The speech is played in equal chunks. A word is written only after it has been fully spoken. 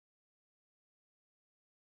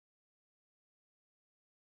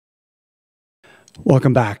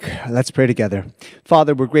Welcome back. Let's pray together.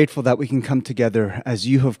 Father, we're grateful that we can come together as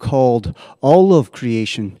you have called all of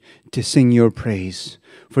creation to sing your praise.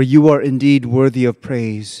 For you are indeed worthy of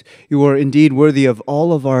praise. You are indeed worthy of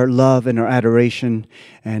all of our love and our adoration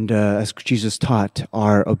and, as Jesus taught,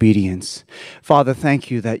 our obedience. Father,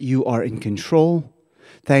 thank you that you are in control.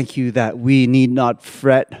 Thank you that we need not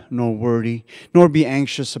fret nor worry nor be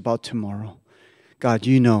anxious about tomorrow. God,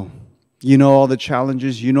 you know. You know all the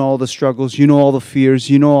challenges, you know all the struggles, you know all the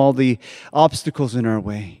fears, you know all the obstacles in our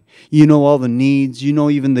way. You know all the needs, you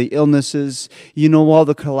know even the illnesses, you know all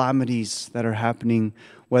the calamities that are happening,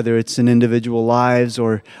 whether it's in individual lives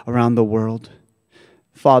or around the world.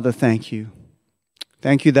 Father, thank you.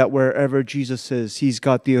 Thank you that wherever Jesus is, He's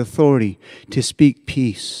got the authority to speak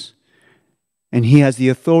peace. And He has the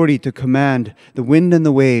authority to command the wind and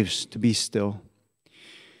the waves to be still.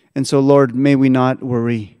 And so, Lord, may we not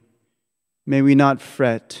worry. May we not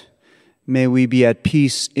fret. May we be at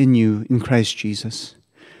peace in you, in Christ Jesus.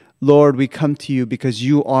 Lord, we come to you because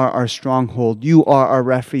you are our stronghold. You are our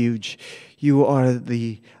refuge. You are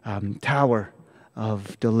the tower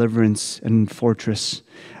of deliverance and fortress.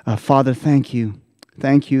 Father, thank you.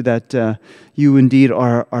 Thank you that you indeed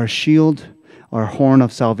are our shield, our horn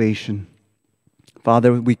of salvation.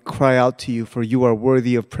 Father, we cry out to you, for you are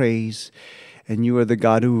worthy of praise, and you are the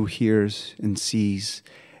God who hears and sees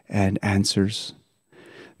and answers.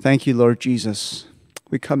 Thank you, Lord Jesus.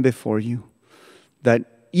 We come before you, that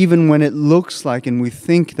even when it looks like and we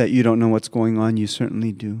think that you don't know what's going on, you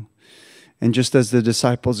certainly do. And just as the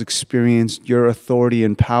disciples experienced your authority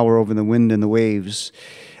and power over the wind and the waves,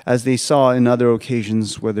 as they saw in other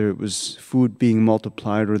occasions, whether it was food being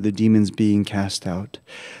multiplied or the demons being cast out.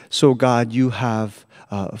 So God, you have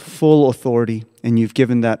full authority, and you've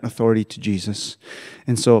given that authority to Jesus.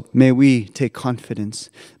 And so may we take confidence.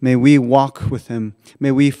 May we walk with him.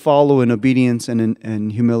 May we follow in obedience and in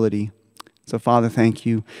humility. So Father, thank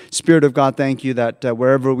you. Spirit of God, thank you that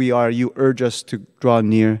wherever we are, you urge us to draw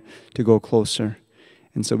near, to go closer.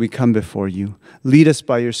 And so we come before you. Lead us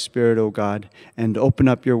by your Spirit, O God, and open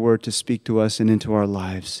up your word to speak to us and into our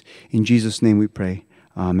lives. In Jesus' name we pray.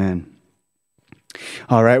 Amen.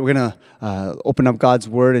 All right, we're going to open up God's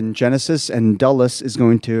word in Genesis, and Dulles is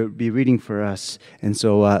going to be reading for us. And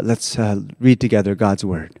so let's read together God's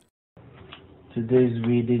word. Today's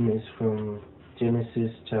reading is from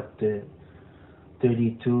Genesis chapter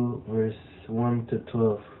 32, verse 1 to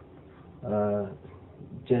 12.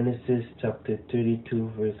 Genesis chapter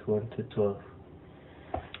 32, verse 1 to 12.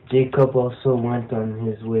 Jacob also went on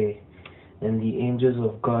his way, and the angels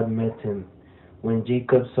of God met him. When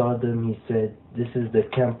Jacob saw them, he said, "This is the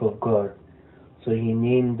camp of God." So he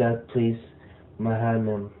named that place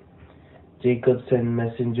Mahanaim. Jacob sent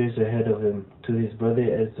messengers ahead of him to his brother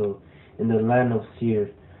Esau in the land of Seir,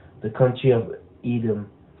 the country of Edom.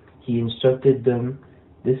 He instructed them,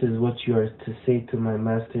 "This is what you are to say to my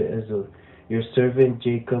master Esau. Your servant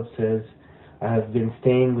Jacob says, I have been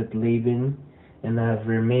staying with Laban, and I have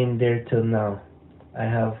remained there till now. I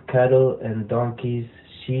have cattle and donkeys,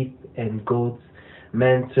 sheep and goats,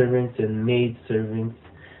 manservants and maidservants.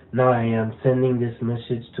 Now I am sending this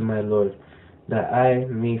message to my Lord, that I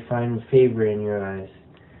may find favor in your eyes."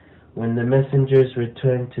 When the messengers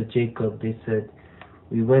returned to Jacob, they said,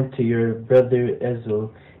 "We went to your brother Esau,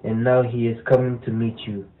 and now he is coming to meet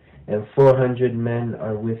you, and 400 men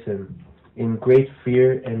are with him." In great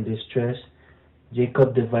fear and distress,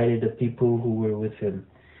 Jacob divided the people who were with him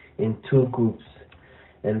in two groups,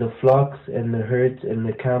 and the flocks and the herds and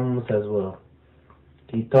the camels as well.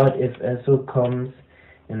 He thought, if Esau comes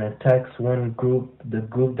and attacks one group, the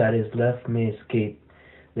group that is left may escape.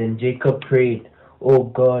 Then Jacob prayed, "O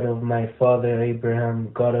God of my father Abraham,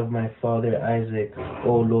 God of my father Isaac,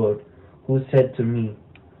 O Lord, who said to me,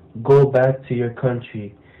 'Go back to your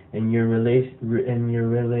country and your relatives,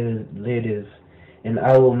 and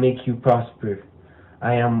I will make you prosper.'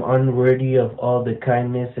 I am unworthy of all the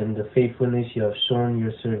kindness and the faithfulness you have shown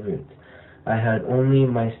your servant. I had only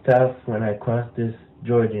my staff when I crossed this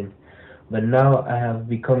Jordan, but now I have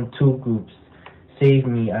become two groups. Save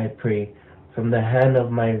me, I pray, from the hand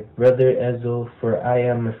of my brother Esau, for I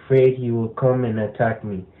am afraid he will come and attack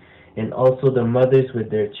me, and also the mothers with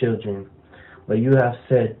their children. But you have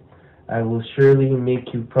said, I will surely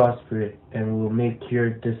make you prosper, and will make your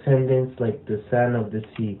descendants like the sand of the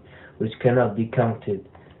sea, which cannot be counted."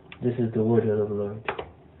 This is the word of the Lord.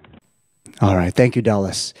 All right, thank you,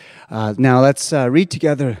 Dallas. Now let's read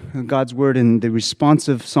together God's word in the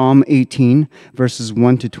responsive Psalm 18, verses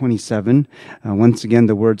 1 to 27. Once again,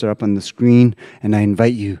 the words are up on the screen, and I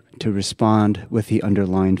invite you to respond with the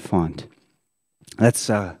underlined font. Let's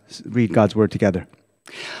read God's word together.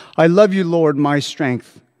 I love you, Lord, my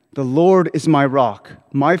strength. The Lord is my rock,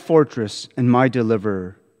 my fortress, and my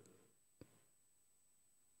deliverer.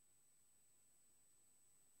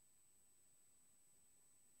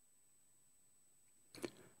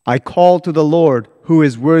 I call to the Lord, who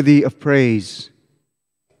is worthy of praise.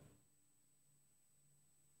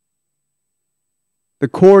 The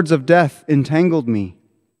cords of death entangled me.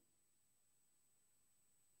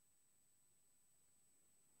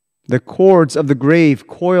 The cords of the grave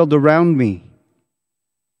coiled around me.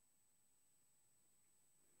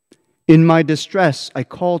 In my distress, I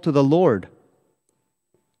call to the Lord.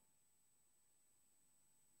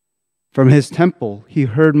 From his temple, he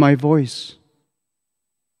heard my voice.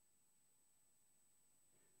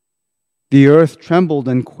 The earth trembled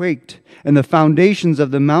and quaked, and the foundations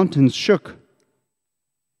of the mountains shook.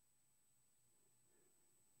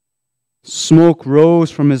 Smoke rose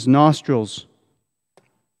from his nostrils.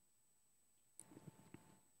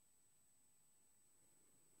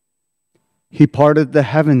 He parted the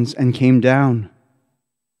heavens and came down.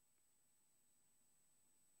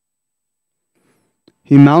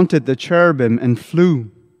 He mounted the cherubim and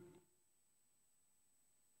flew.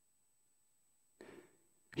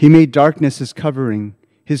 He made darkness his covering,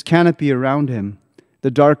 his canopy around him,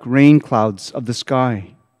 the dark rain clouds of the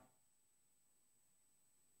sky.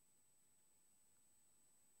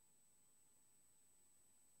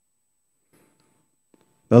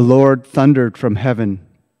 The Lord thundered from heaven.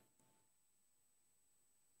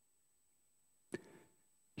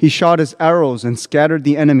 He shot his arrows and scattered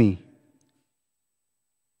the enemy.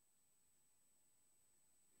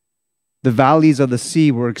 The valleys of the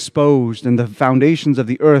sea were exposed, and the foundations of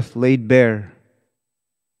the earth laid bare.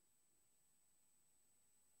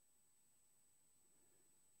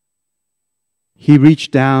 He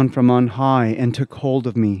reached down from on high and took hold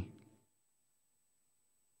of me.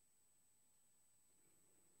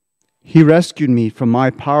 He rescued me from my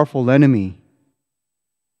powerful enemy.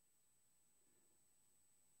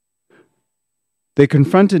 They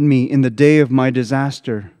confronted me in the day of my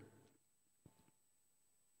disaster.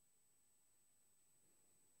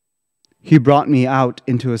 He brought me out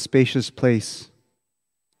into a spacious place.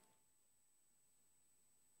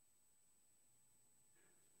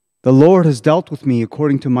 The Lord has dealt with me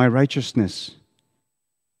according to my righteousness.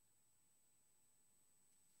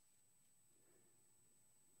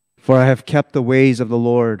 For I have kept the ways of the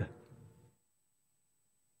Lord.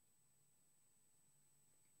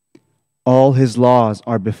 All his laws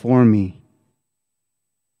are before me.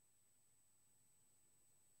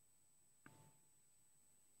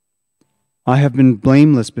 I have been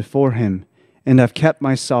blameless before him, and have kept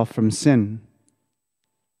myself from sin.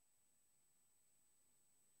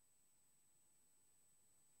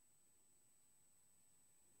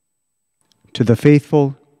 To the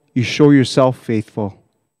faithful, you show yourself faithful.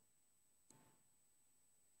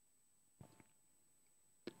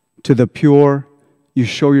 To the pure, you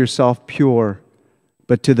show yourself pure,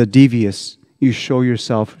 but to the devious, you show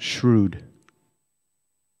yourself shrewd.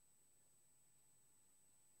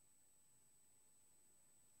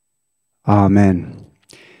 Amen.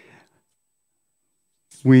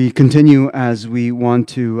 We continue as we want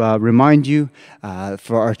to remind you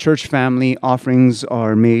for our church family, offerings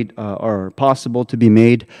are possible to be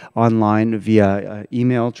made online via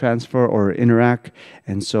email transfer or Interac.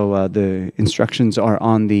 And so the instructions are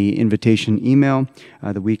on the invitation email,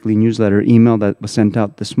 the weekly newsletter email that was sent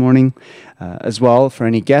out this morning. As well, for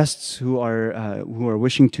any guests who are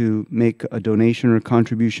wishing to make a donation or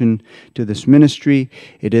contribution to this ministry,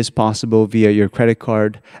 it is possible via your credit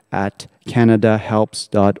card at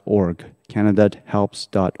canadahelps.org,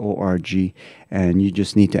 canadahelps.org, and you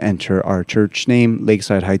just need to enter our church name,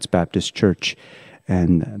 Lakeside Heights Baptist Church,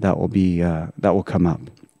 and that will come up.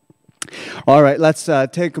 All right, let's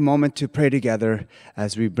take a moment to pray together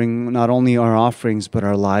as we bring not only our offerings but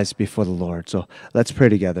our lives before the Lord. So let's pray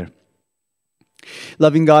together.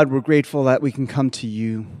 Loving God, we're grateful that we can come to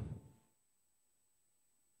you,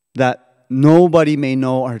 that nobody may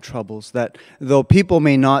know our troubles, that though people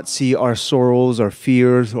may not see our sorrows, our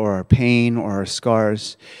fears, or our pain, or our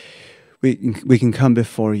scars, we can come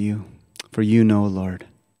before you, for you know, Lord.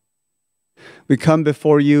 We come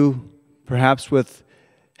before you perhaps with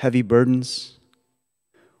heavy burdens.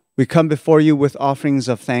 We come before you with offerings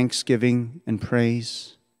of thanksgiving and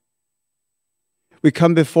praise. We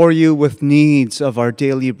come before you with needs of our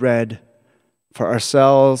daily bread for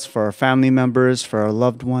ourselves, for our family members, for our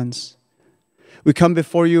loved ones. We come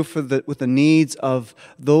before you with the needs of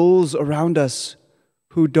those around us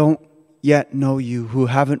who don't yet know you, who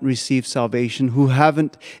haven't received salvation, who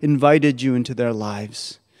haven't invited you into their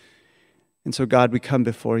lives. And so, God, we come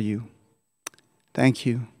before you Thank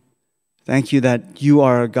you. Thank you that you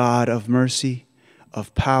are a God of mercy,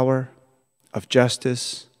 of power, of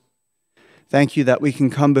justice. Thank you that we can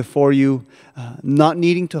come before you not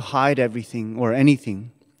needing to hide everything or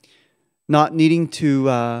anything, not needing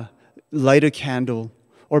to light a candle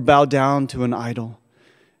or bow down to an idol.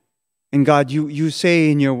 And God, you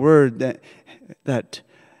say in your word that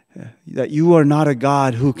you are not a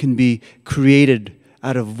God who can be created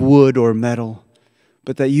out of wood or metal,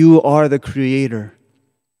 but that you are the creator.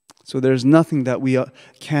 So there's nothing that we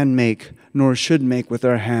can make nor should make with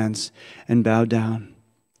our hands and bow down.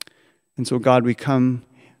 And so, God, we come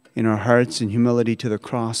in our hearts in humility to the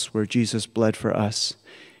cross where Jesus bled for us,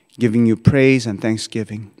 giving you praise and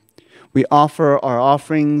thanksgiving. We offer our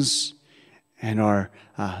offerings and our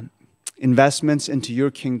investments into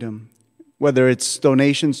your kingdom, whether it's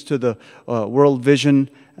donations to the World Vision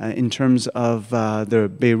in terms of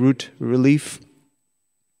the Beirut relief,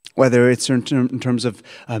 whether it's in terms of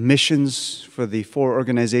missions for the 4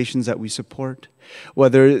 organizations that we support,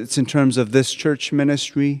 whether it's in terms of this church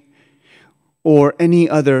ministry or any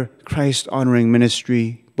other Christ-honoring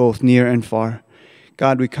ministry, both near and far.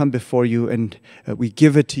 God, we come before you and we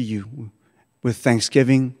give it to you with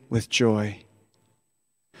thanksgiving, with joy.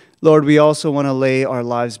 Lord, we also want to lay our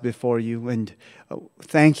lives before you and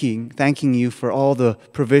thanking you for all the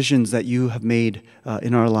provisions that you have made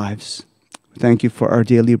in our lives. Thank you for our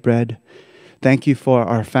daily bread. Thank you for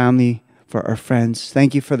our family, for our friends.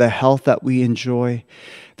 Thank you for the health that we enjoy.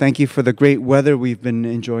 Thank you for the great weather we've been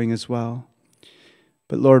enjoying as well.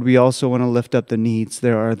 But Lord, we also want to lift up the needs.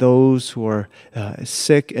 There are those who are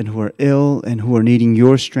sick and who are ill and who are needing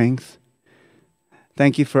your strength.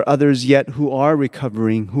 Thank you for others yet who are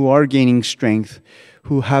recovering, who are gaining strength,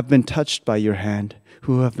 who have been touched by your hand,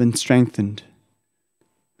 who have been strengthened.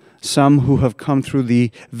 Some who have come through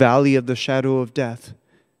the valley of the shadow of death.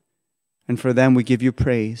 And for them we give you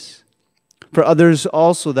praise. For others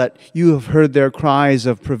also that you have heard their cries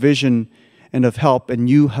of provision and of help, and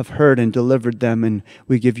you have heard and delivered them, and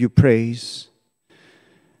we give you praise.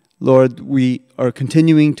 Lord, we are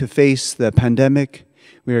continuing to face the pandemic.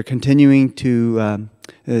 We are continuing to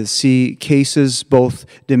see cases both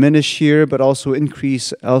diminish here, but also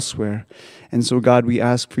increase elsewhere. And so, God, we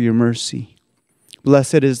ask for your mercy.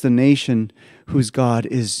 Blessed is the nation whose God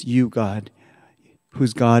is you, God,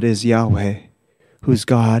 whose God is Yahweh, whose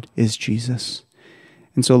God is Jesus.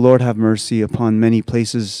 And so, Lord, have mercy upon many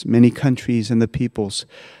places, many countries, and the peoples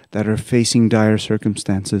that are facing dire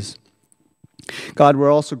circumstances. God,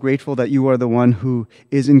 we're also grateful that you are the one who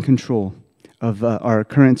is in control of our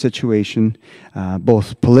current situation,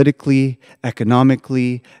 both politically,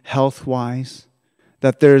 economically, health-wise,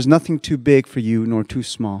 that there is nothing too big for you nor too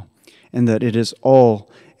small, and that it is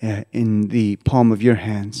all in the palm of your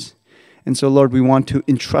hands. And so, Lord, we want to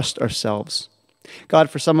entrust ourselves. God,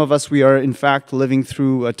 for some of us, we are in fact living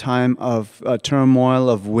through a time of turmoil,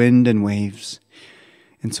 of wind and waves.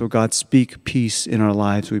 And so, God, speak peace in our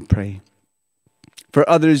lives, we pray. For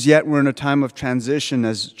others, yet we're in a time of transition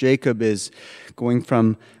as Jacob is going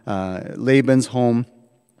from Laban's home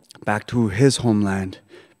back to his homeland,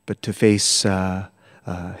 but to face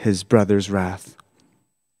his brother's wrath.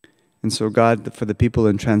 And so, God, for the people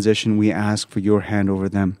in transition, we ask for your hand over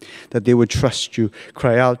them, that they would trust you,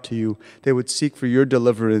 cry out to you, they would seek for your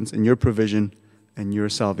deliverance and your provision and your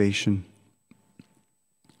salvation.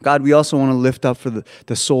 God, we also want to lift up for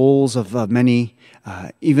the souls of many,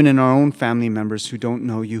 even in our own family members who don't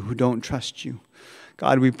know you, who don't trust you.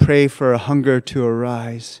 God, we pray for a hunger to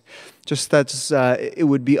arise. Just that it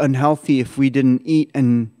would be unhealthy if we didn't eat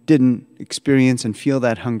and didn't experience and feel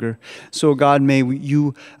that hunger. So God, may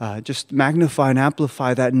you just magnify and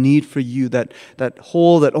amplify that need for you, that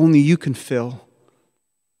hole that only you can fill,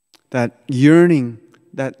 that yearning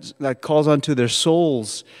that calls onto their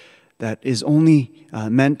souls that is only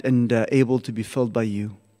meant and able to be filled by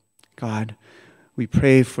you. God, we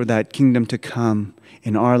pray for that kingdom to come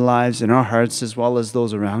in our lives, in our hearts, as well as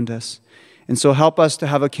those around us. And so help us to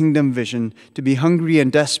have a kingdom vision, to be hungry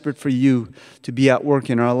and desperate for you, to be at work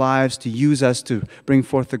in our lives, to use us to bring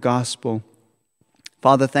forth the gospel.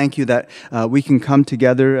 Father, thank you that we can come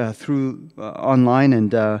together through online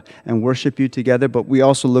and worship you together, but we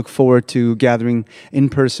also look forward to gathering in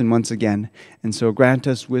person once again. And so grant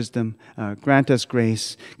us wisdom, grant us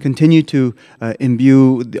grace, continue to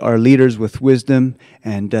imbue our leaders with wisdom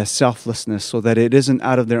and selflessness so that it isn't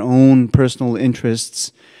out of their own personal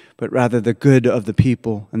interests, but rather the good of the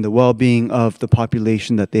people and the well-being of the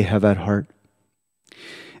population that they have at heart.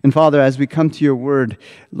 And Father, as we come to your word,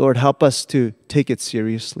 Lord, help us to take it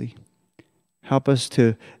seriously. Help us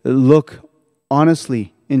to look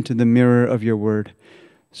honestly into the mirror of your word,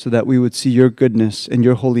 so that we would see your goodness and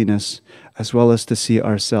your holiness, as well as to see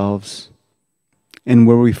ourselves. And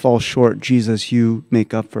where we fall short, Jesus, you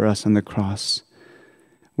make up for us on the cross.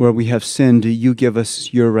 Where we have sinned, you give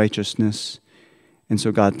us your righteousness. And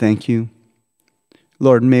so, God, thank you.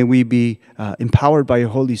 Lord, may we be empowered by your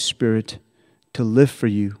Holy Spirit to live for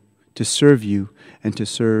you, to serve you, and to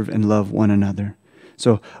serve and love one another.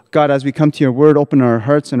 So, God, as we come to your word, open our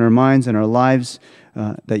hearts and our minds and our lives,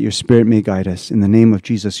 that your Spirit may guide us. In the name of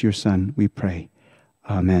Jesus, your Son, we pray.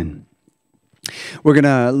 Amen. We're going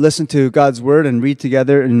to listen to God's word and read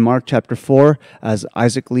together in Mark chapter 4 as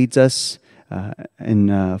Isaac leads us in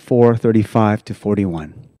 4:35 to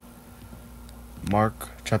 41. Mark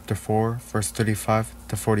chapter 4, verse 35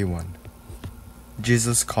 to 41.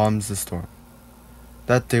 Jesus calms the storm.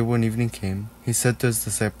 That day when evening came, he said to his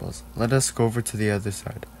disciples, "Let us go over to the other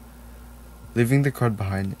side." Leaving the crowd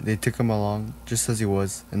behind, they took him along just as he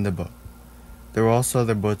was in the boat. There were also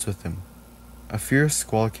other boats with him. A fierce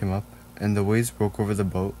squall came up, and the waves broke over the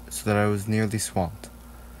boat so that I was nearly swamped.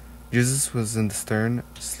 Jesus was in the stern,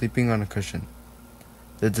 sleeping on a cushion.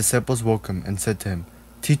 The disciples woke him and said to him,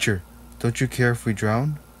 "Teacher, don't you care if we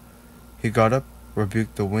drown?" He got up,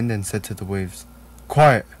 rebuked the wind, and said to the waves,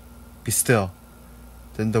 "Quiet! Be still."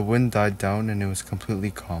 Then the wind died down and it was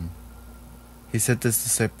completely calm. He said to his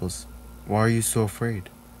disciples, "Why are you so afraid?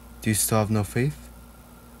 Do you still have no faith?"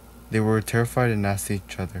 They were terrified and asked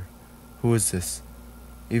each other, "Who is this?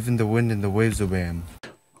 Even the wind and the waves obey him."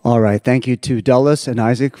 All right, thank you to Dulles and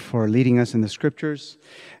Isaac for leading us in the scriptures.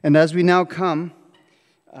 And as we now come,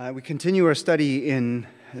 we continue our study in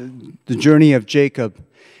the journey of Jacob.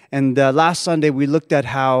 And last Sunday we looked at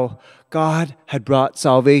how God had brought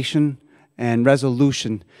salvation and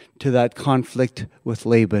resolution to that conflict with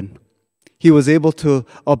Laban. He was able to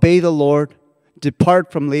obey the Lord,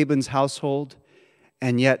 depart from Laban's household,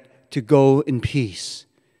 and yet to go in peace.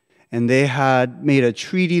 And they had made a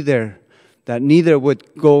treaty there that neither would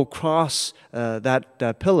go across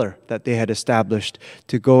that pillar that they had established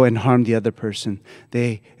to go and harm the other person.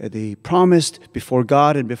 They promised before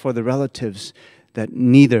God and before the relatives that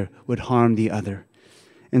neither would harm the other.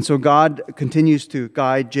 And so God continues to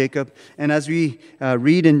guide Jacob. And as we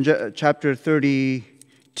read in chapter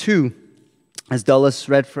 32, as Dulles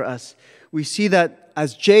read for us, we see that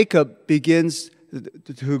as Jacob begins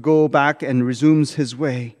to go back and resumes his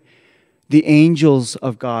way, the angels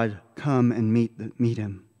of God come and meet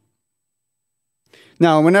him.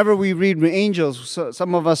 Now, whenever we read angels,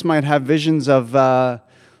 some of us might have visions of, I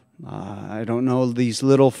don't know, these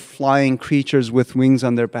little flying creatures with wings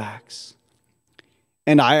on their backs.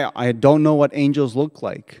 And I don't know what angels look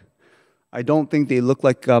like. I don't think they look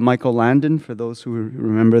like Michael Landon, for those who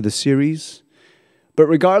remember the series. But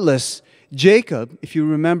regardless, Jacob, if you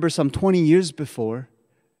remember some 20 years before,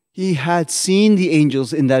 he had seen the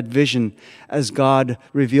angels in that vision as God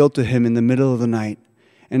revealed to him in the middle of the night.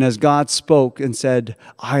 And as God spoke and said,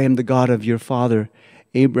 "I am the God of your father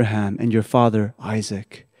Abraham and your father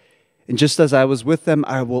Isaac. And just as I was with them,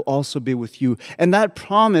 I will also be with you." And that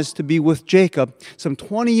promise to be with Jacob, some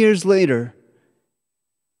 20 years later,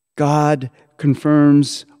 God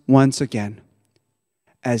confirms once again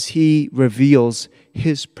as he reveals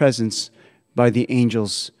his presence by the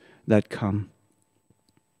angels that come.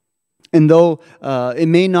 And though it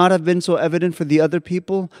may not have been so evident for the other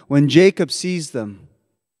people, when Jacob sees them,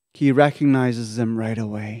 he recognizes them right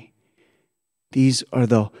away. These are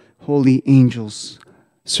the holy angels,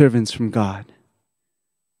 servants from God.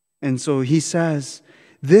 And so he says,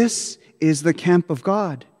 "This is the camp of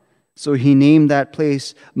God." So he named that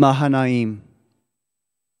place Mahanaim.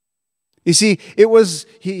 You see, it was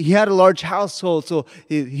he had a large household, so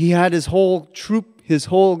he had his whole troop, his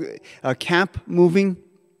whole camp moving.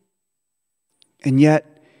 And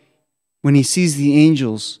yet, when he sees the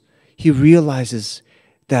angels, he realizes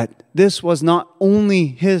that this was not only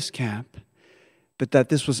his camp, but that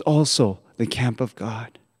this was also the camp of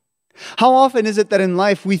God. How often is it that in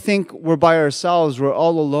life we think we're by ourselves, we're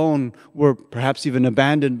all alone, we're perhaps even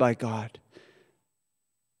abandoned by God,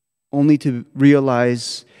 only to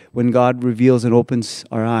realize when God reveals and opens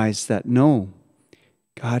our eyes that no,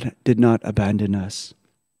 God did not abandon us.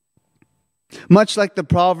 Much like the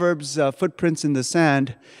Proverbs, footprints in the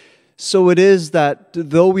sand, so it is that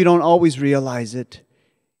though we don't always realize it,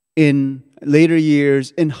 in later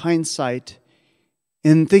years, in hindsight,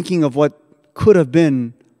 in thinking of what could have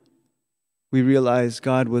been, we realize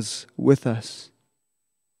God was with us.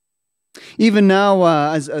 Even now,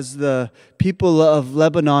 as the people of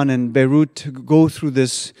Lebanon and Beirut go through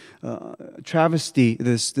this travesty,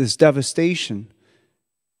 this devastation,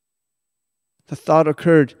 the thought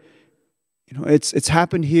occurred, It's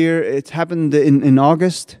happened here. It's happened in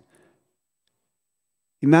August.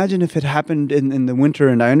 Imagine if it happened in the winter,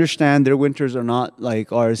 and I understand their winters are not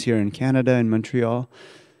like ours here in Canada and Montreal,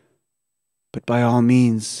 but by all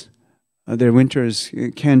means, their winters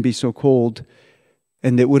can be so cold,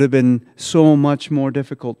 and it would have been so much more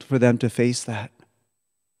difficult for them to face that.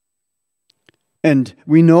 And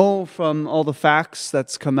we know from all the facts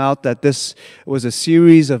that's come out that this was a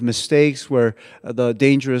series of mistakes where the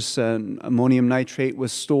dangerous ammonium nitrate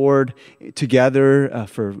was stored together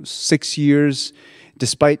for 6 years,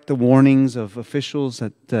 despite the warnings of officials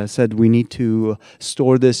that said we need to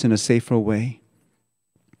store this in a safer way.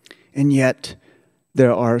 And yet,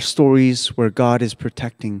 there are stories where God is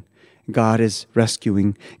protecting, God is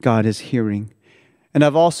rescuing, God is hearing. And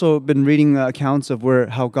I've also been reading accounts of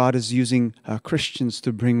how God is using Christians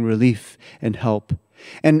to bring relief and help.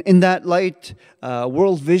 And in that light,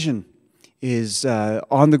 World Vision is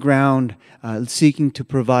on the ground seeking to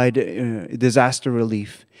provide disaster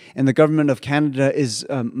relief. And the government of Canada is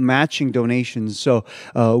matching donations. So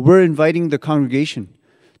we're inviting the congregation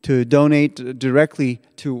to donate directly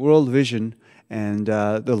to World Vision. And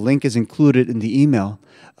the link is included in the email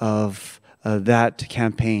of that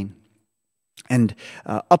campaign. And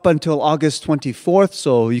up until August 24th,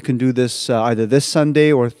 so you can do this either this Sunday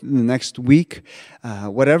or the next week,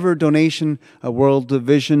 whatever donation World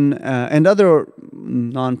Vision and other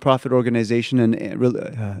nonprofit organization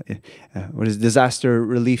and disaster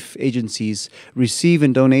relief agencies receive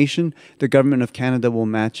in donation, the government of Canada will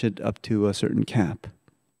match it up to a certain cap.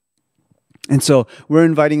 And so we're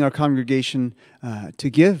inviting our congregation to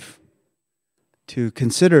give, to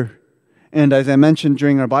consider. And as I mentioned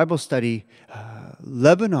during our Bible study,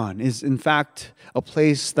 Lebanon is in fact a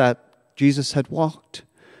place that Jesus had walked.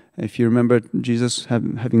 If you remember Jesus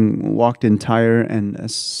having walked in Tyre and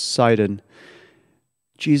Sidon,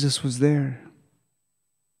 Jesus was there.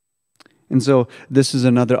 And so this is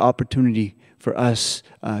another opportunity for us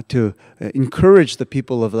to encourage the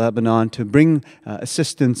people of Lebanon to bring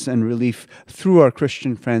assistance and relief through our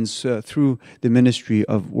Christian friends, through the ministry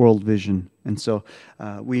of World Vision. And so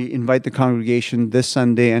we invite the congregation this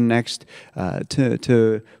Sunday and next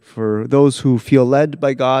for those who feel led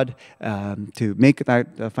by God to make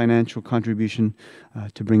that financial contribution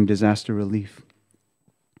to bring disaster relief.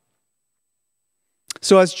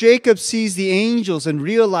 So as Jacob sees the angels and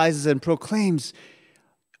realizes and proclaims,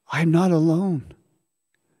 I'm not alone.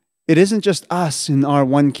 It isn't just us in our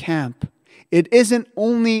one camp. It isn't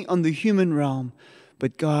only on the human realm,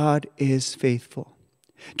 but God is faithful.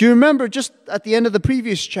 Do you remember just at the end of the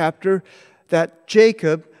previous chapter that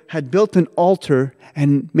Jacob had built an altar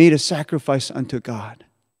and made a sacrifice unto God?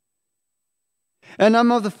 And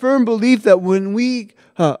I'm of the firm belief that when we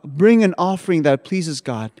bring an offering that pleases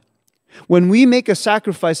God, when we make a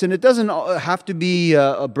sacrifice, and it doesn't have to be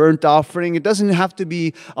a burnt offering, it doesn't have to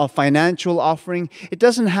be a financial offering, it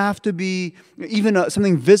doesn't have to be even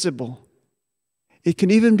something visible. It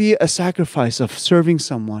can even be a sacrifice of serving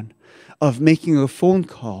someone, of making a phone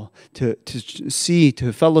call to see,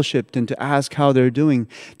 to fellowship, and to ask how they're doing,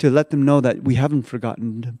 to let them know that we haven't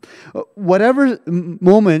forgotten them. Whatever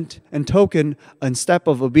moment and token and step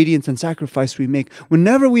of obedience and sacrifice we make,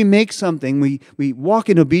 whenever we make something, we walk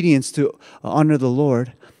in obedience to honor the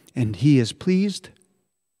Lord, and He is pleased,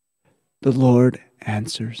 the Lord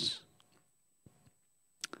answers.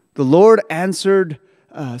 The Lord answered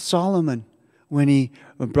Solomon when he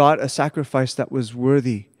brought a sacrifice that was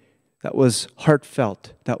worthy, that was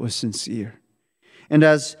heartfelt, that was sincere. And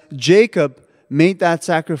as Jacob made that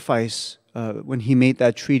sacrifice when he made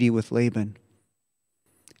that treaty with Laban,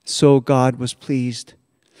 so God was pleased.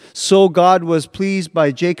 So God was pleased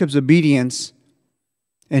by Jacob's obedience.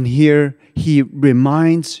 And here he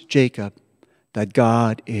reminds Jacob that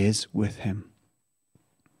God is with him.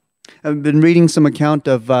 I've been reading some account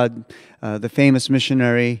of the famous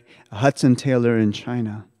missionary Hudson Taylor in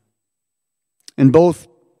China. And both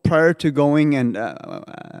prior to going and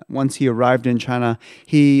once he arrived in China,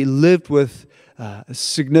 he lived with a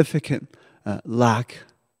significant lack.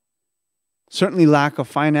 Certainly lack of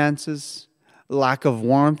finances, lack of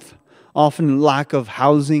warmth, often lack of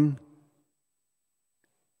housing.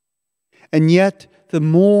 And yet, the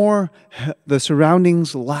more the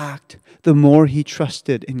surroundings lacked, the more he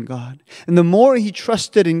trusted in God. And the more he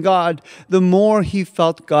trusted in God, the more he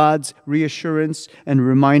felt God's reassurance and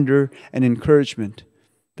reminder and encouragement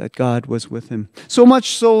that God was with him. So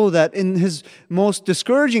much so that in his most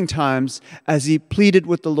discouraging times, as he pleaded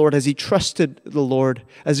with the Lord, as he trusted the Lord,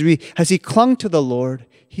 as he clung to the Lord,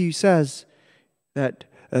 he says that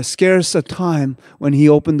scarce a time when he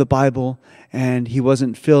opened the Bible and he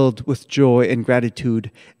wasn't filled with joy and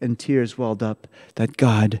gratitude, and tears welled up that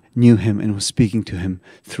God knew him and was speaking to him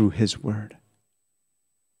through his word.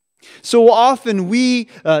 So often we,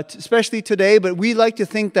 especially today, but we like to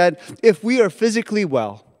think that if we are physically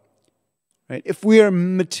well, right, if we are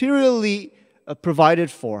materially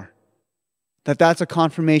provided for, that's a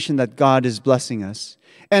confirmation that God is blessing us.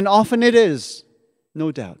 And often it is,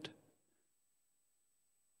 no doubt.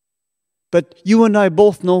 But you and I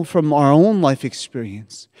both know from our own life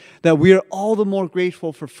experience that we are all the more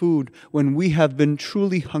grateful for food when we have been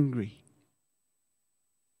truly hungry.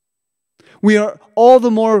 We are all the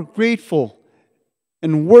more grateful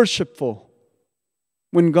and worshipful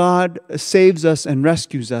when God saves us and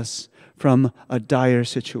rescues us from a dire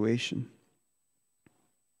situation.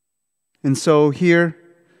 And so here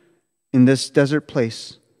in this desert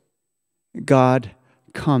place, God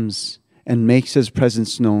comes and makes his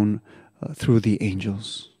presence known through the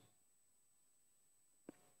angels.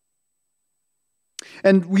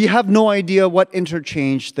 And we have no idea what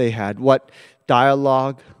interchange they had, what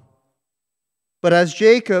dialogue. But as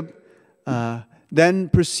Jacob then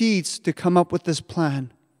proceeds to come up with this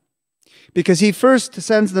plan, because he first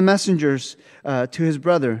sends the messengers to his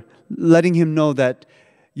brother, letting him know that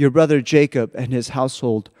your brother Jacob and his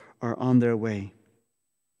household are on their way.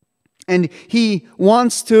 And he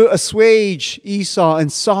wants to assuage Esau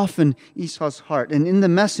and soften Esau's heart. And in the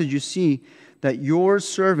message you see that your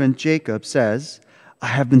servant Jacob says, I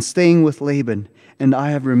have been staying with Laban, and I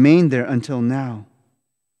have remained there until now.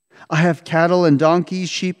 I have cattle and donkeys,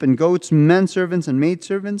 sheep and goats, men servants and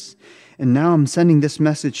maidservants, and now I'm sending this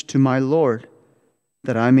message to my Lord,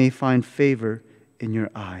 that I may find favor in your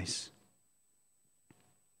eyes.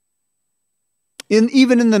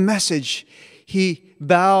 Even in the message, he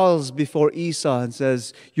bows before Esau and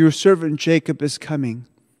says, your servant Jacob is coming.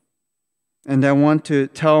 And I want to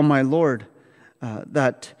tell my Lord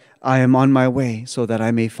that I am on my way so that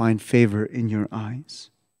I may find favor in your eyes.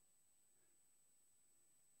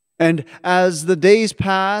 And as the days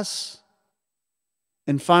pass,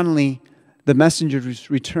 and finally the messengers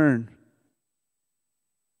return,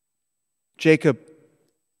 Jacob,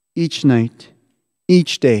 each night,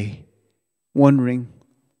 each day, wondering,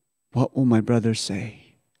 what will my brother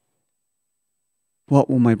say? What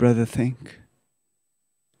will my brother think?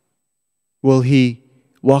 Will he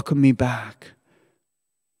welcome me back?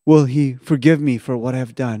 Will he forgive me for what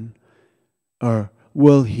I've done? Or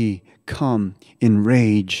will he come in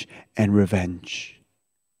rage and revenge?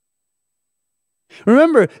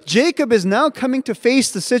 Remember, Jacob is now coming to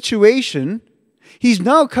face the situation. He's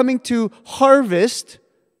now coming to harvest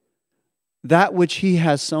that which he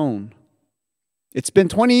has sown. It's been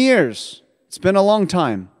 20 years. It's been a long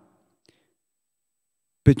time.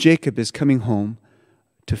 But Jacob is coming home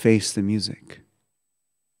to face the music.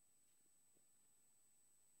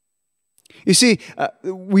 You see,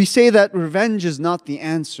 we say that revenge is not the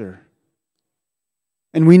answer.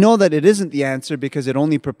 And we know that it isn't the answer because it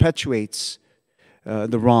only perpetuates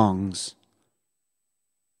the wrongs.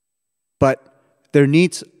 But there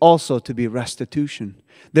needs also to be restitution.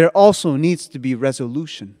 There also needs to be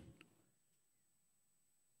resolution.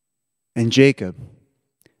 And Jacob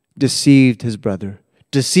deceived his brother,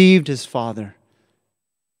 deceived his father.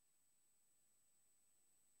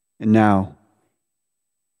 And now,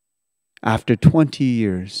 after 20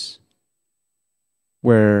 years,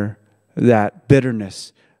 where that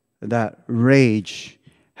bitterness, that rage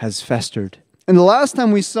has festered. And the last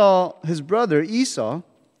time we saw his brother Esau,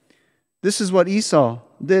 this is what Esau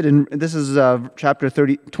did. And this is chapter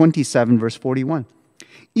 27, verse 41.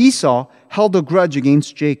 Esau held a grudge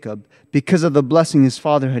against Jacob because of the blessing his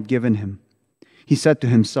father had given him. He said to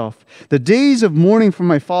himself, the days of mourning for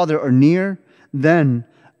my father are near, then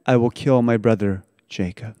I will kill my brother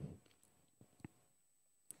Jacob.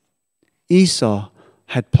 Esau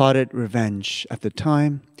had plotted revenge at the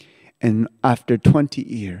time, and after 20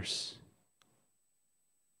 years.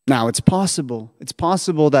 Now it's possible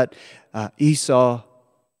that Esau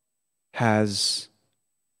has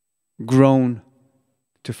grown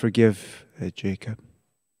to forgive Jacob.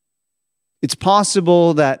 It's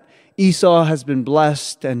possible that Esau has been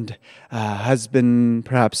blessed and has been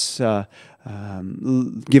perhaps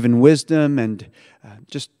given wisdom and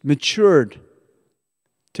just matured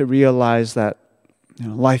to realize that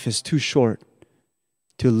life is too short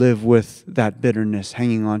to live with that bitterness,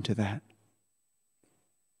 hanging on to that.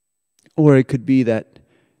 Or it could be that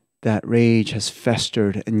that rage has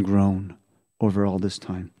festered and grown over all this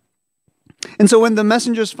time. And so when the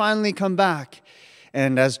messengers finally come back,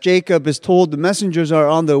 And as Jacob is told the messengers are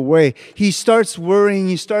on their way, he starts worrying,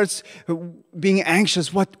 he starts being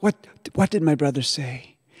anxious. What did my brother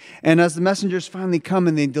say? And as the messengers finally come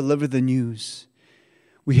and they deliver the news,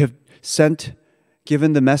 we have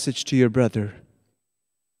given the message to your brother.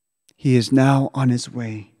 He is now on his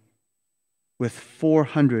way with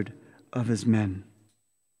 400 of his men.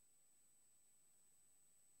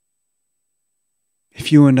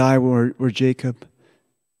 If you and I were Jacob,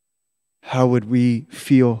 how would we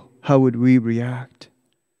feel? How would we react?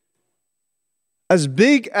 As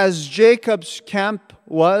big as Jacob's camp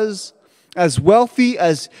was, as wealthy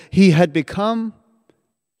as he had become,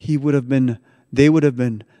 they would have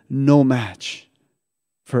been no match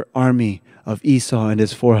for army of Esau and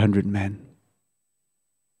his 400 men.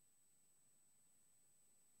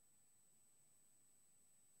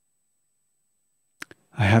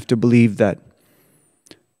 I have to believe that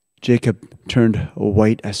Jacob turned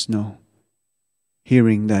white as snow,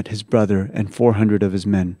 hearing that his brother and 400 of his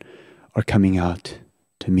men are coming out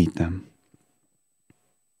to meet them.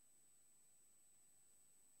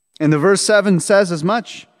 And the verse 7 says as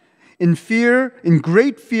much. In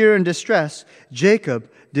great fear and distress, Jacob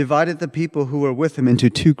divided the people who were with him into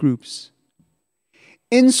two groups.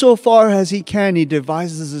 Insofar as he can, he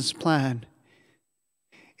devises his plan.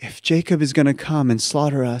 If Jacob is going to come and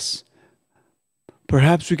slaughter us,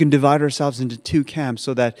 perhaps we can divide ourselves into two camps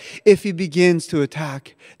so that if he begins to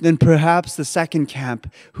attack, then perhaps the second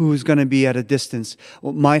camp, who is going to be at a distance,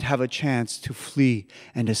 might have a chance to flee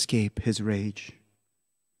and escape his rage.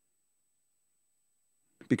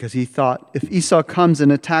 Because he thought, if Esau comes and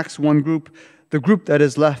attacks one group, the group that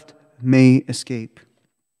is left may escape.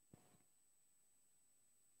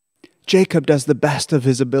 Jacob does the best of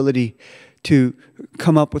his ability to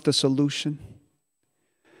come up with a solution.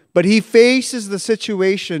 But he faces the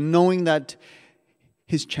situation knowing that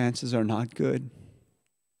his chances are not good.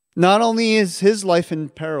 Not only is his life in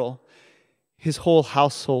peril, his whole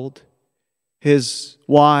household, his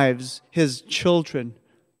wives, his children,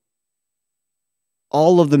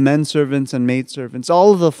 all of the men servants and maid servants,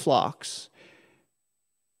 all of the flocks,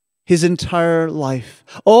 his entire life,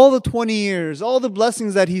 all the 20 years, all the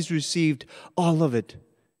blessings that he's received, all of it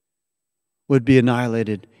would be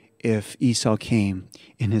annihilated if Esau came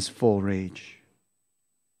in his full rage.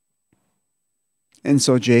 And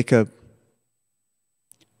so Jacob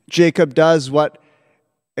does what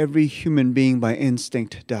every human being by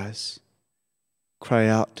instinct does: cry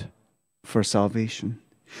out for salvation.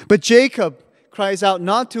 But Jacob cries out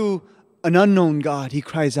not to an unknown God. He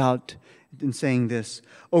cries out in saying this: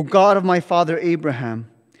 O God of my father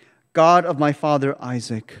Abraham, God of my father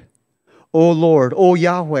Isaac, O Lord, O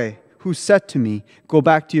Yahweh, who said to me, go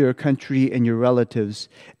back to your country and your relatives,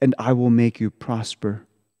 and I will make you prosper.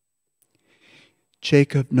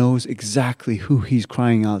 Jacob knows exactly who he's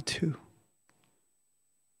crying out to.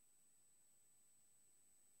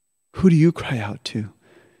 Who do you cry out to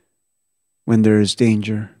when there is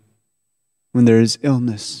danger, when there is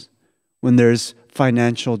illness, when there is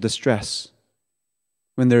financial distress,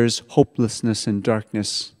 when there is hopelessness and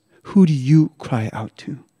darkness? Who do you cry out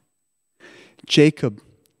to? Jacob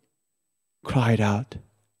cried out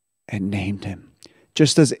and named him.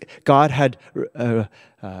 Just as God had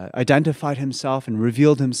identified himself and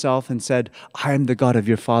revealed himself and said, I am the God of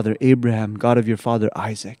your father Abraham, God of your father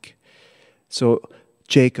Isaac. So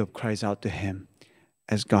Jacob cries out to him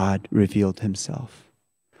as God revealed himself.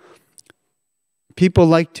 People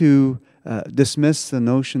like to dismiss the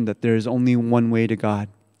notion that there is only one way to God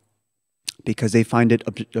because they find it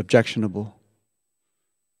objectionable.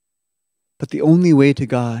 But the only way to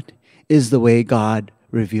God is the way God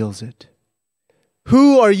reveals it.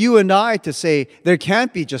 Who are you and I to say there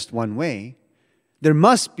can't be just one way? There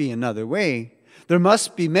must be another way. There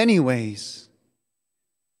must be many ways.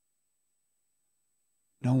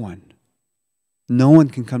 No one. No one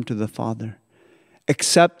can come to the Father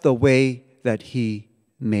except the way that He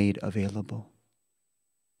made available.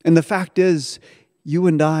 And the fact is, you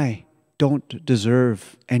and I don't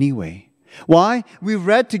deserve any way. Why? We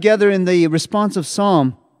read together in the responsive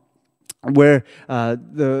psalm where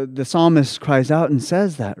the psalmist cries out and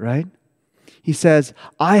says that, right? He says,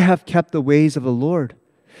 I have kept the ways of the Lord.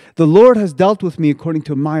 The Lord has dealt with me according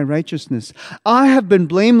to my righteousness. I have been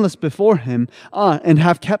blameless before Him and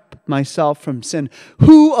have kept myself from sin.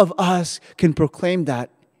 Who of us can proclaim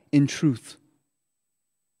that in truth?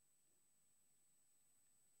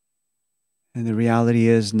 And the reality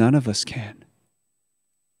is, none of us can.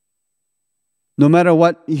 No matter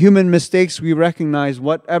what human mistakes we recognize,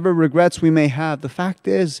 whatever regrets we may have, the fact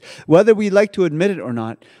is, whether we like to admit it or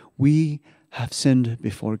not, we have sinned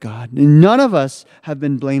before God. None of us have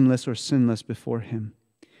been blameless or sinless before Him.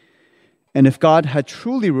 And if God had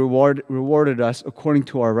truly rewarded us according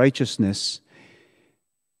to our righteousness,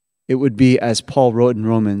 it would be as Paul wrote in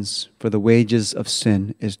Romans, for the wages of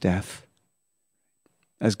sin is death.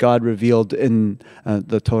 As God revealed in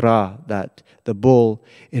the Torah that the bull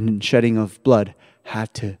in shedding of blood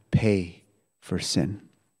had to pay for sin.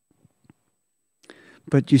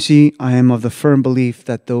 But you see, I am of the firm belief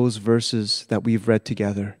that those verses that we've read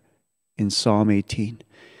together in Psalm 18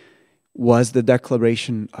 was the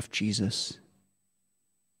declaration of Jesus.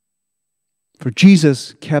 For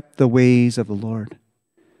Jesus kept the ways of the Lord.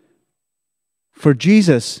 For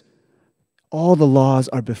Jesus, all the laws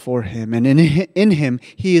are before Him, and in Him,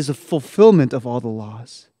 He is a fulfillment of all the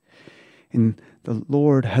laws. And the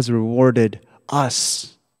Lord has rewarded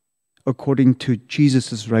us according to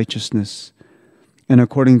Jesus' righteousness and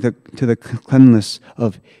according to the cleanliness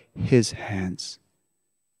of His hands.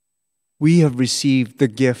 We have received the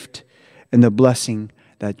gift and the blessing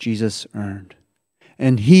that Jesus earned.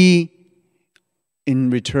 And He, in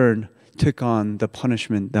return, took on the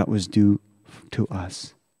punishment that was due to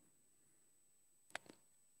us.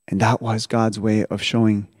 And that was God's way of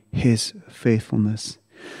showing His faithfulness.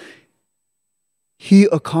 He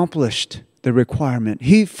accomplished the requirement.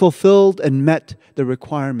 He fulfilled and met the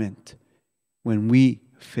requirement when we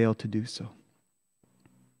failed to do so.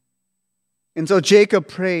 And so Jacob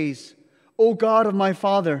prays, O God of my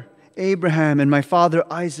father Abraham and my father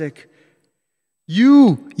Isaac,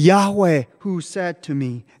 you, Yahweh, who said to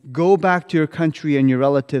me, go back to your country and your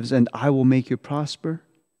relatives, and I will make you prosper.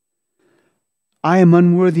 I am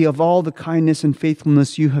unworthy of all the kindness and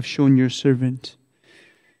faithfulness you have shown your servant.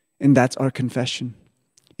 And that's our confession.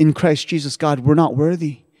 In Christ Jesus, God, we're not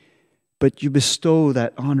worthy, but you bestow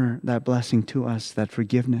that honor, that blessing to us, that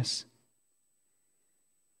forgiveness.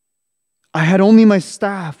 I had only my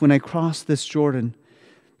staff when I crossed this Jordan,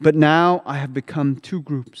 but now I have become two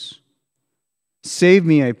groups. Save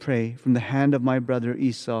me, I pray, from the hand of my brother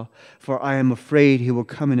Esau, for I am afraid he will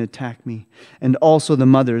come and attack me, and also the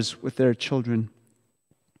mothers with their children.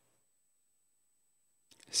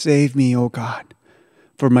 Save me, O God,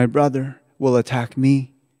 for my brother will attack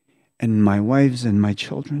me, and my wives and my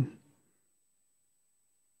children.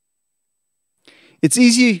 It's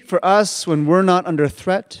easy for us when we're not under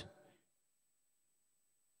threat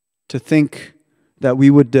to think that we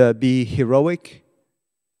would be heroic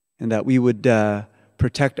and that we would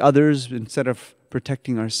protect others instead of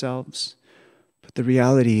protecting ourselves. But the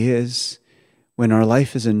reality is, when our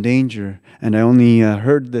life is in danger, and I only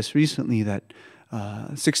heard this recently, that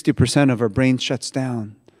 60% of our brain shuts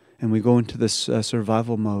down and we go into this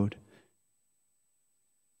survival mode.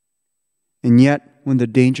 And yet, when the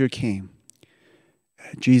danger came,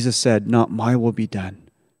 Jesus said, not my will be done,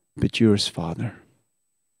 but yours, Father.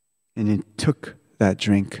 And it took that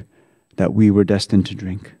drink that we were destined to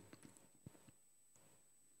drink.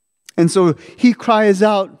 And so he cries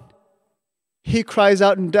out. He cries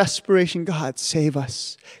out in desperation, God, save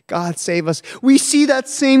us. God, save us. We see that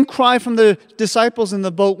same cry from the disciples in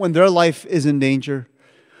the boat when their life is in danger.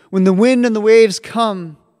 When the wind and the waves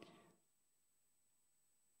come.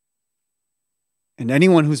 And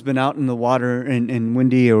anyone who's been out in the water in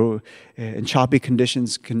windy or in choppy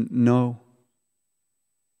conditions can know.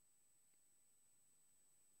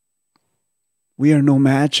 We are no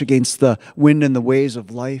match against the wind and the waves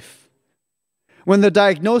of life. When the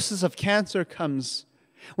diagnosis of cancer comes,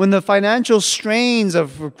 when the financial strains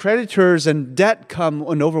of creditors and debt come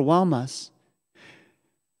and overwhelm us,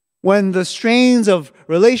 when the strains of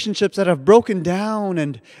relationships that have broken down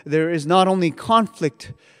and there is not only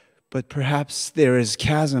conflict, but perhaps there is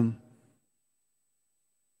chasm.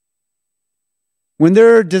 When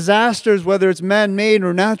there are disasters, whether it's man-made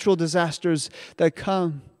or natural disasters that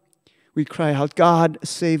come, we cry out, God,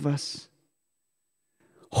 save us.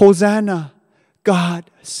 Hosanna, God,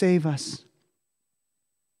 save us.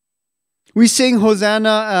 We sing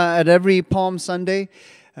Hosanna at every Palm Sunday,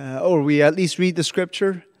 or we at least read the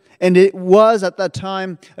scripture. And it was at that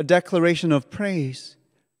time a declaration of praise.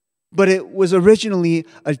 But it was originally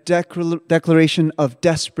a declaration of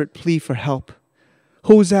desperate plea for help.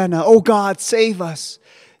 Hosanna, oh God, save us.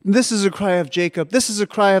 This is a cry of Jacob. This is a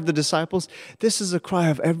cry of the disciples. This is a cry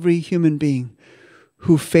of every human being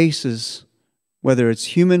who faces, whether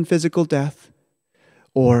it's human physical death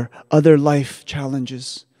or other life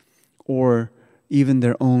challenges or even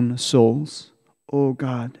their own souls. Oh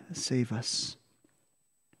God, save us.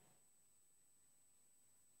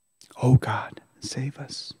 Oh God, save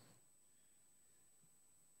us.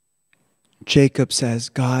 Jacob says,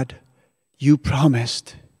 God, you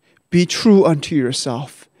promised, be true unto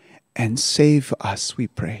yourself and save us, we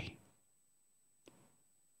pray.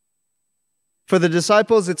 For the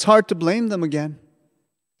disciples, it's hard to blame them again.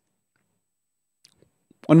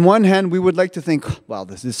 On one hand, we would like to think, well,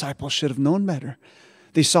 the disciples should have known better.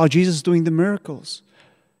 They saw Jesus doing the miracles.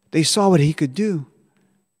 They saw what he could do.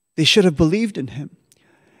 They should have believed in him.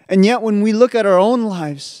 And yet, when we look at our own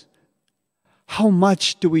lives, how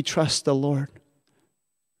much do we trust the Lord?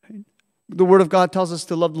 The Word of God tells us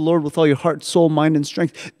to love the Lord with all your heart, soul, mind, and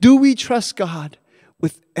strength. Do we trust God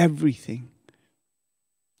with everything?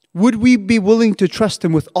 Would we be willing to trust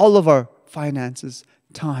him with all of our finances,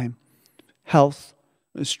 time, health,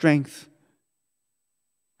 strength?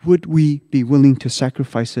 Would we be willing to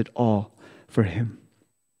sacrifice it all for him?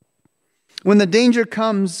 When the danger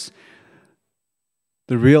comes,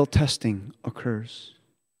 the real testing occurs.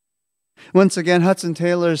 Once again, Hudson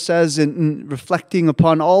Taylor says, in reflecting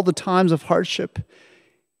upon all the times of hardship,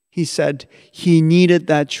 he said he needed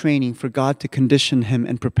that training for God to condition him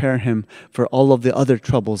and prepare him for all of the other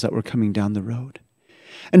troubles that were coming down the road.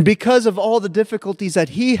 And because of all the difficulties that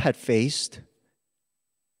he had faced,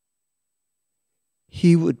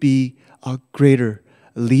 he would be a greater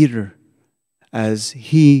leader as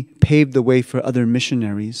he paved the way for other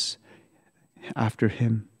missionaries after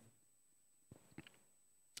him.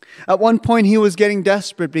 At one point, he was getting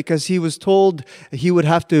desperate because he was told he would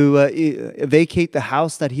have to vacate the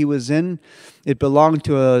house that he was in. It belonged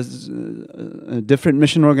to a different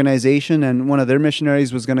mission organization, and one of their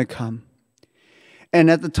missionaries was going to come.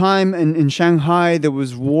 And at the time in Shanghai, there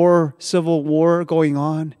was civil war going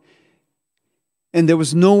on. And there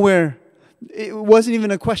was nowhere, it wasn't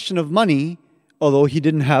even a question of money, although he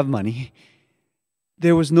didn't have money.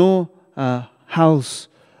 There was no house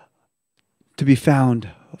to be found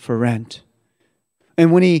for rent.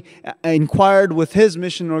 And when he inquired with his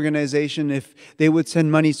mission organization if they would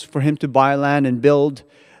send money for him to buy land and build,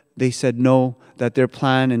 they said no, that their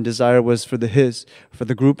plan and desire was for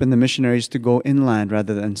the group and the missionaries to go inland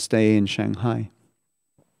rather than stay in Shanghai.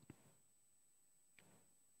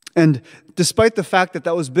 And despite the fact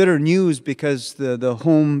that was bitter news because the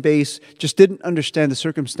home base just didn't understand the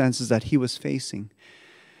circumstances that he was facing,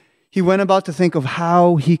 he went about to think of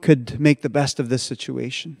how he could make the best of this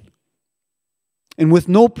situation. And with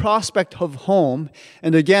no prospect of home,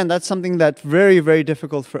 and again, that's something that's very, very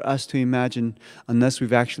difficult for us to imagine unless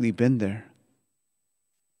we've actually been there.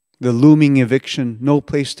 The looming eviction, no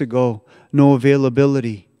place to go, no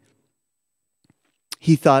availability.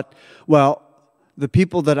 He thought, well, the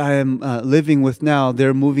people that I am living with now,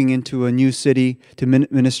 they're moving into a new city to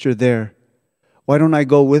minister there. Why don't I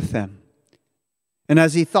go with them? And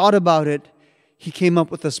as he thought about it, he came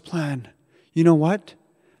up with this plan. You know what?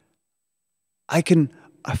 I can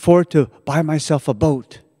afford to buy myself a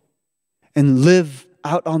boat and live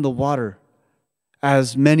out on the water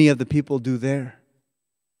as many of the people do there.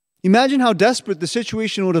 Imagine how desperate the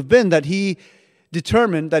situation would have been that he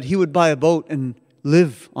determined that he would buy a boat and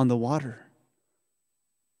live on the water.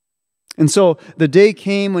 And so the day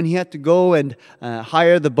came when he had to go and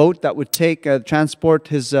hire the boat that would transport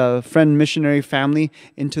his friend missionary family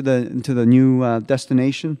into the new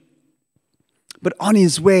destination. But on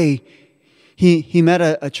his way, he met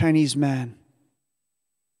a Chinese man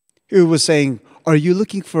who was saying, "Are you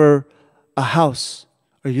looking for a house?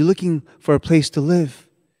 Are you looking for a place to live?"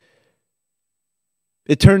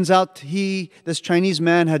 It turns out this Chinese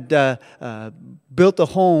man had built a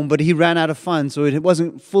home, but he ran out of funds, so it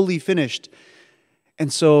wasn't fully finished.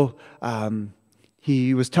 And so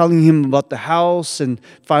he was telling him about the house, and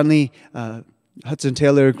finally Hudson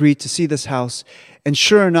Taylor agreed to see this house. And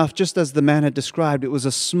sure enough, just as the man had described, it was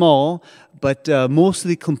a small but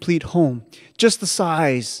mostly complete home, just the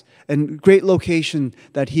size and great location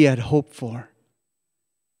that he had hoped for.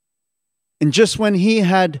 And just when he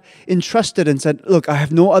had entrusted and said, "Look, I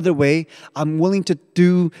have no other way. I'm willing to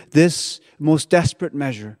do this most desperate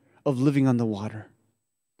measure of living on the water."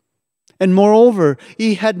 And moreover,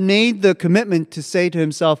 he had made the commitment to say to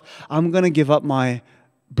himself, "I'm going to give up my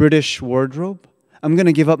British wardrobe. I'm going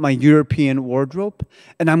to give up my European wardrobe.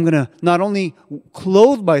 And I'm going to not only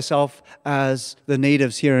clothe myself as the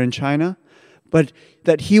natives here in China, but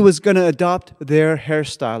that he was going to adopt their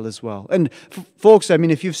hairstyle as well." And folks, I mean,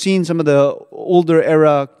 if you've seen some of the older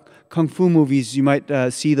era kung fu movies, you might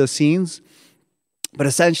see the scenes. But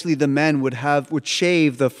essentially, the men would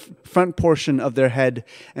shave the front portion of their head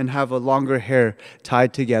and have a longer hair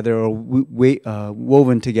tied together or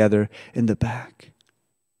woven together in the back.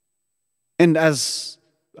 And as,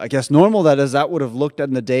 I guess, normal that would have looked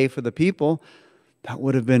in the day for the people, that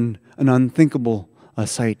would have been an unthinkable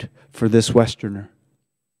sight for this Westerner.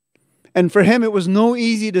 And for him, it was no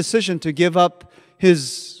easy decision to give up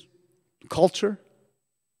his culture,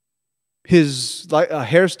 his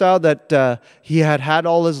hairstyle that he had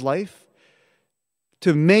all his life,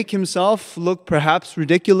 to make himself look perhaps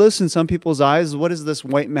ridiculous in some people's eyes. What is this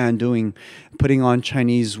white man doing, putting on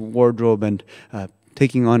Chinese wardrobe and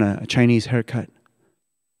taking on a Chinese haircut?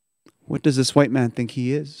 What does this white man think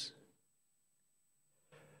he is?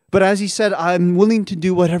 But as he said, I'm willing to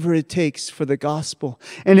do whatever it takes for the gospel.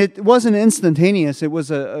 And it wasn't instantaneous. It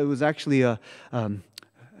was actually a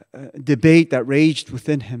debate that raged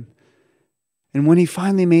within him. And when he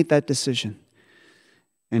finally made that decision,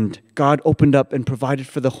 and God opened up and provided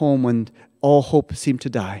for the home when all hope seemed to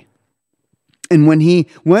die. And when he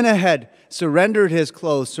went ahead, surrendered his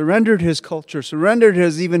clothes, surrendered his culture, surrendered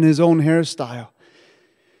even his own hairstyle,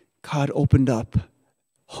 God opened up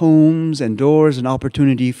homes and doors and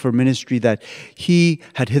opportunity for ministry that he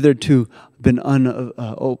had hitherto been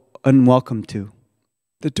unwelcome to.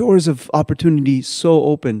 The doors of opportunity so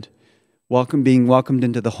opened, being welcomed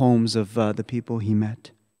into the homes of the people he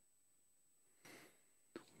met.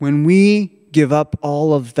 When we give up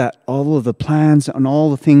all of that, all of the plans and all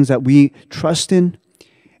the things that we trust in,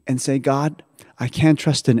 and say, God, I can't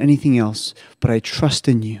trust in anything else, but I trust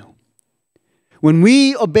in you. When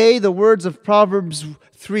we obey the words of Proverbs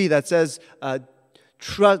 3 that says,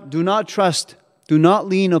 do not trust, do not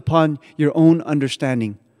lean upon your own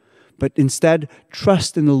understanding, but instead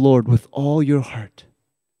trust in the Lord with all your heart.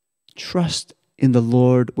 Trust in the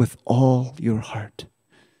Lord with all your heart.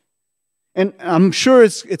 And I'm sure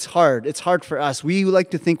it's hard. It's hard for us. We like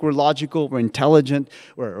to think we're logical, we're intelligent,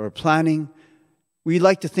 we're planning. We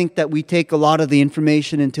like to think that we take a lot of the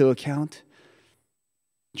information into account.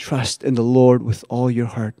 Trust in the Lord with all your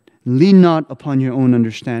heart. Lean not upon your own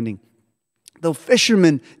understanding. The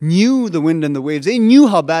fishermen knew the wind and the waves. They knew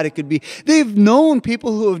how bad it could be. They've known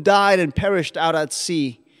people who have died and perished out at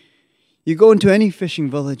sea. You go into any fishing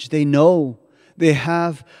village, they know. They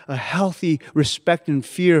have a healthy respect and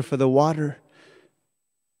fear for the water.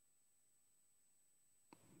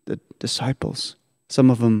 The disciples, some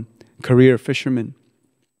of them career fishermen,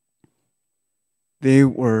 they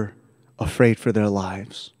were afraid for their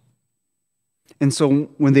lives. And so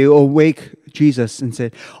when they awake Jesus and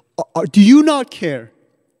said, do you not care?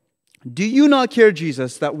 Do you not care,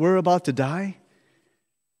 Jesus, that we're about to die?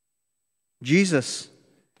 Jesus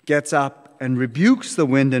gets up and rebukes the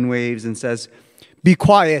wind and waves and says, be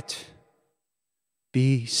quiet,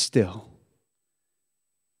 be still.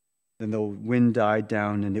 Then the wind died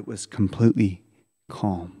down and it was completely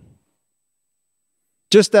calm.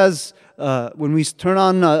 Just as when we turn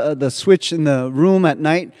on the switch in the room at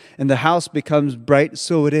night and the house becomes bright,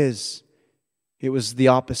 so it is. It was the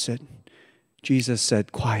opposite. Jesus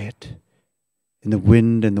said, quiet. And the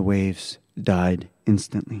wind and the waves died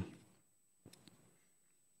instantly.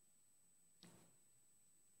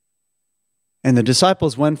 And the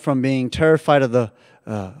disciples went from being terrified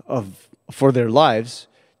for their lives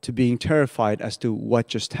to being terrified as to what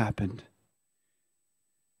just happened.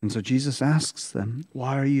 And so Jesus asks them,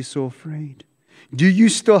 why are you so afraid? Do you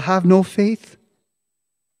still have no faith?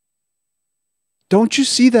 Don't you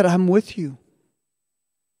see that I'm with you?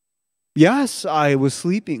 Yes, I was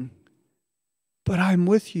sleeping, but I'm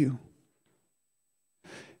with you.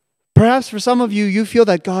 Perhaps for some of you, you feel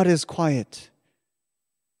that God is quiet.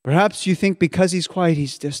 Perhaps you think because He's quiet,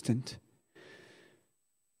 He's distant.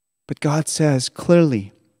 But God says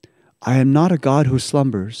clearly, I am not a God who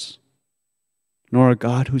slumbers, nor a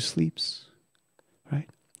God who sleeps. Right?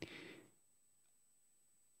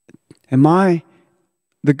 Am I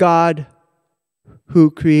the God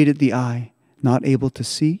who created the eye, not able to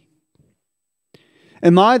see?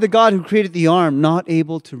 Am I the God who created the arm, not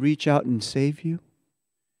able to reach out and save you?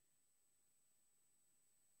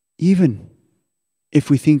 Even if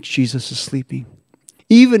we think Jesus is sleeping,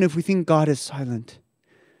 even if we think God is silent,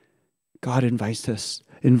 God invites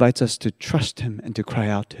us to trust Him and to cry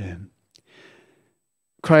out to Him.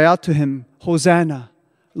 Cry out to Him, Hosanna,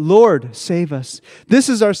 Lord, save us. This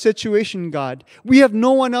is our situation, God. We have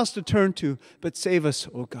no one else to turn to, but save us,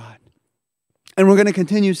 O God. And we're going to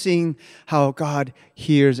continue seeing how God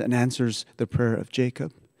hears and answers the prayer of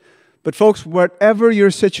Jacob. But folks, whatever your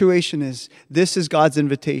situation is, this is God's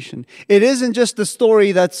invitation. It isn't just the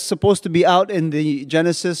story that's supposed to be out in the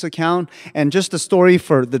Genesis account and just a story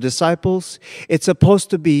for the disciples. It's supposed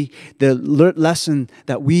to be the lesson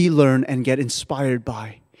that we learn and get inspired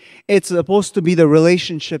by. It's supposed to be the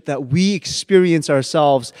relationship that we experience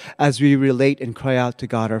ourselves as we relate and cry out to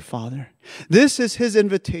God our Father. This is His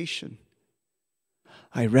invitation.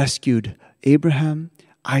 I rescued Abraham,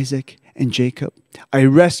 Isaac, and Jacob. I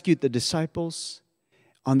rescued the disciples.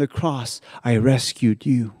 On the cross, I rescued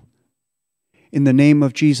you. in the name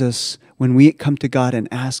of Jesus, when we come to God and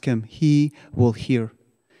ask Him, He will hear.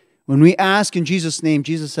 When we ask in Jesus' name,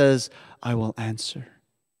 Jesus says, I will answer.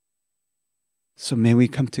 So may we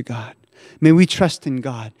come to God. May we trust in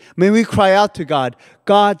God. May we cry out to God,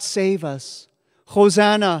 God, save us.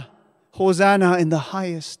 Hosanna, Hosanna in the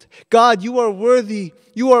highest. God, you are worthy.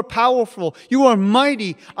 You are powerful. You are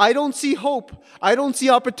mighty. I don't see hope. I don't see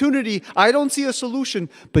opportunity. I don't see a solution.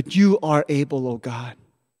 But you are able, O God.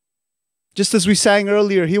 Just as we sang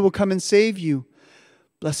earlier, He will come and save you.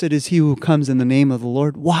 Blessed is he who comes in the name of the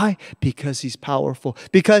Lord. Why? Because He's powerful.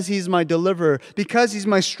 Because He's my deliverer. Because He's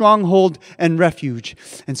my stronghold and refuge.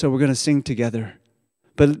 And so we're going to sing together.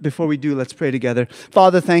 But before we do, let's pray together.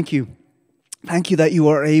 Father, thank you. Thank you that you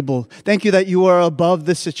are able. Thank you that you are above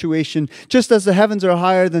this situation. Just as the heavens are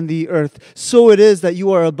higher than the earth, so it is that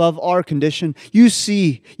you are above our condition. You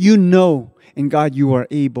see, you know, and God, you are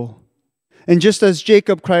able. And just as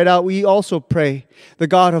Jacob cried out, we also pray, the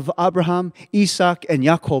God of Abraham, Isaac, and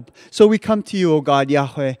Jacob. So we come to you, O God,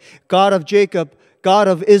 Yahweh, God of Jacob, God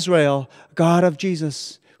of Israel, God of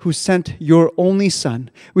Jesus, who sent your only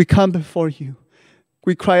Son. We come before you.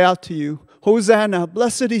 We cry out to you, Hosanna,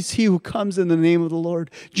 blessed is he who comes in the name of the Lord.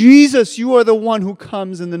 Jesus, you are the one who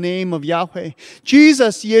comes in the name of Yahweh.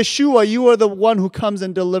 Jesus, Yeshua, you are the one who comes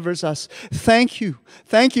and delivers us. Thank you.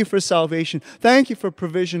 Thank you for salvation. Thank you for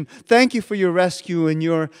provision. Thank you for your rescue and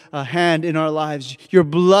your hand in our lives. Your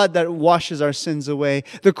blood that washes our sins away.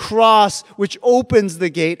 The cross which opens the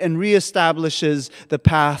gate and reestablishes the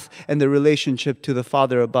path and the relationship to the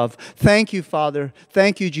Father above. Thank you, Father.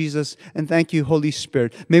 Thank you, Jesus. And thank you, Holy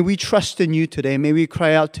Spirit. May we trust in you today. May we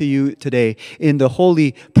cry out to you today in the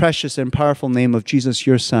holy, precious, and powerful name of Jesus,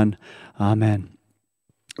 your Son. Amen.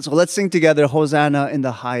 So let's sing together, Hosanna in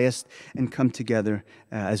the highest, and come together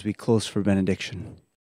as we close for benediction.